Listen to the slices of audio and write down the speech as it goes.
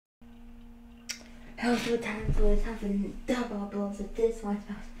Multiple times where it's happened double blows at this one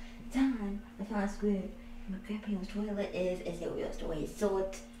time. I found a screw. My grandparents' toilet is it was the way it's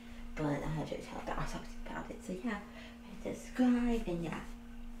sort, but I had to tell about it. So yeah, subscribe and yeah,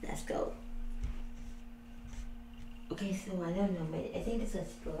 let's go. Okay, so I don't know, I think this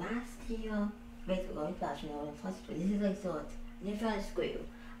was last year. Basically, this is like sort. And I found a screw.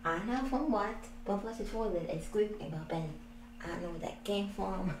 I don't know from what, but plus the toilet, a screw came up and I don't know where that came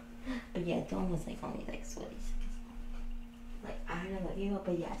from. But yeah, it's almost like only like 40 seconds long. Like, I don't know what came up,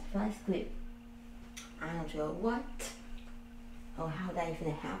 but yeah, it's first clip. I don't know what or how that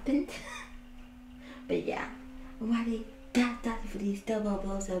even happened. But yeah, alrighty, that's for these double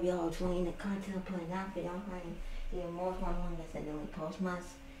blows of y'all enjoying the content I'm putting out for y'all finding even more fun ones that I only post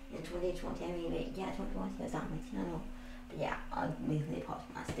months in 2020. I mean, yeah, 2020 is on my channel. But yeah, I'll weekly post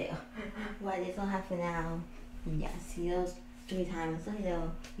my still. Right, that's all I have for now. And yeah, see those 3 times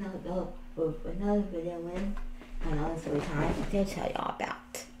later. Another video in another 3 times they'll tell y'all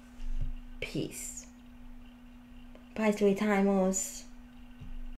about. Peace. Bye 3 timers.